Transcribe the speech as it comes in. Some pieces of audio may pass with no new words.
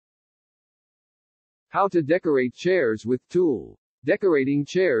How to decorate chairs with tulle. Decorating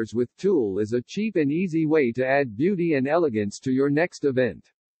chairs with tulle is a cheap and easy way to add beauty and elegance to your next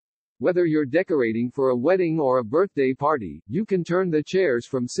event. Whether you're decorating for a wedding or a birthday party, you can turn the chairs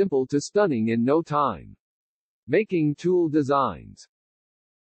from simple to stunning in no time. Making tulle designs.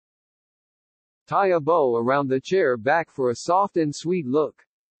 Tie a bow around the chair back for a soft and sweet look.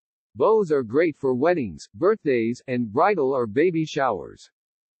 Bows are great for weddings, birthdays, and bridal or baby showers.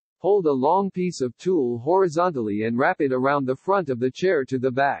 Hold a long piece of tulle horizontally and wrap it around the front of the chair to the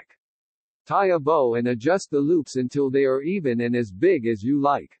back. Tie a bow and adjust the loops until they are even and as big as you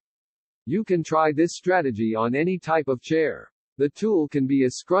like. You can try this strategy on any type of chair. The tulle can be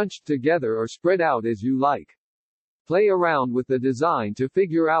as scrunched together or spread out as you like. Play around with the design to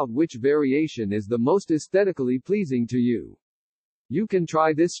figure out which variation is the most aesthetically pleasing to you. You can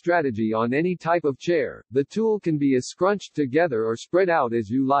try this strategy on any type of chair. The tulle can be as scrunched together or spread out as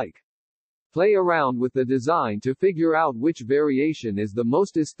you like. Play around with the design to figure out which variation is the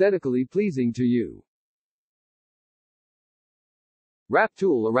most aesthetically pleasing to you. Wrap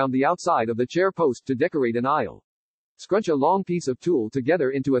tulle around the outside of the chair post to decorate an aisle. Scrunch a long piece of tulle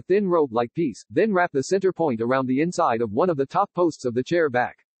together into a thin rope-like piece, then wrap the center point around the inside of one of the top posts of the chair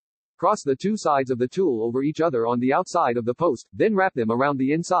back. Cross the two sides of the tulle over each other on the outside of the post, then wrap them around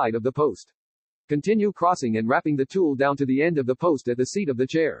the inside of the post. Continue crossing and wrapping the tulle down to the end of the post at the seat of the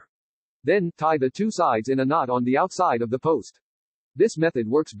chair. Then, tie the two sides in a knot on the outside of the post. This method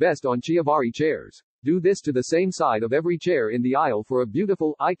works best on chair.The chairs. Do this to the same side of every chair in the aisle for a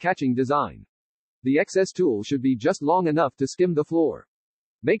beautiful, eye-catching design. The excess tulle should be just long enough to skim the floor.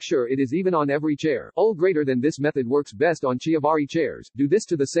 Make sure it is even on every chair. All greater than this method works best on chair.The chairs. Do this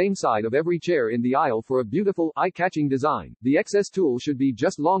to the same side of every chair in the aisle for a beautiful, eye-catching design. The excess tulle should be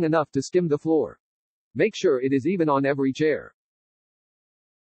just long enough to skim the floor. Make sure it is even on every chair.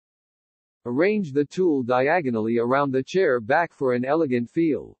 Arrange the tulle diagonally around the chair back for an elegant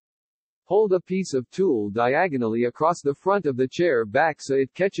feel. Hold a piece of tulle diagonally across the front of the chair back so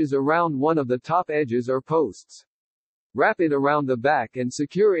it catches around one of the top edges or posts. Wrap it around the back and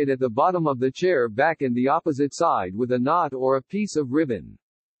secure it at the bottom of the chair back and the opposite side with a knot or a piece of ribbon.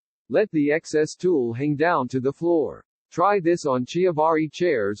 Let the excess tulle hang down to the floor. Try this on chair.The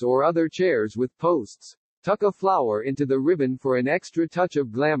chairs or other chairs with posts. Tuck a flower into the ribbon for an extra touch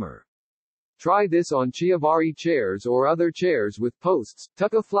of glamour. Try this on chair.The chairs or other chairs with posts.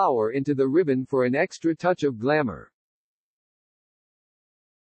 Tuck a flower into the ribbon for an extra touch of glamour.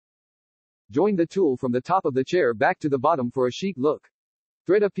 Join the tulle from the top of the chair back to the bottom for a chic look.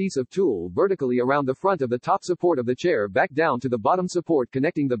 Thread a piece of tulle vertically around the front of the top support of the chair back down to the bottom support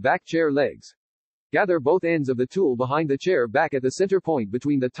connecting the back chair legs. Gather both ends of the tulle behind the chair back at the center point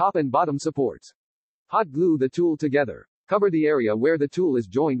between the top and bottom supports. Hot glue the tulle together. Cover the area where the tulle is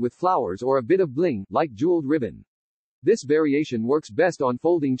joined with flowers or a bit of bling, like jeweled ribbon. This variation works best on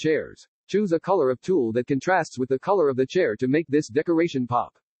folding chairs. Choose a color of tulle that contrasts with the color of the chair to make this decoration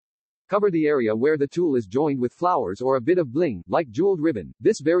pop. Cover the area where the tulle is joined with flowers or a bit of bling, like jeweled ribbon.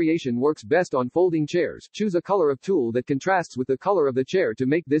 This variation works best on folding chairs. Choose a color of tulle that contrasts with the color of the chair to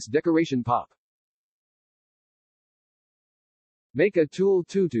make this decoration pop. Make a tulle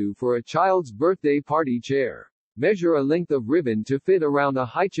tutu for a child's birthday party chair. Measure a length of ribbon to fit around a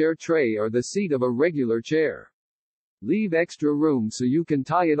highchair tray or the seat of a regular chair. Leave extra room so you can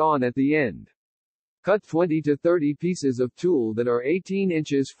tie it on at the end. Cut 20 to 30 pieces of tulle that are 18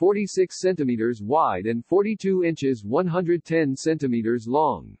 inches 46 centimeters wide and 42 inches 110 centimeters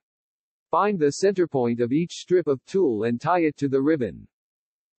long. Find the center point of each strip of tulle and tie it to the ribbon.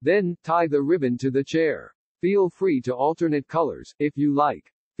 Then, tie the ribbon to the chair. Feel free to alternate colors, if you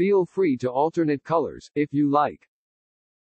like. Feel free to alternate colors, if you like.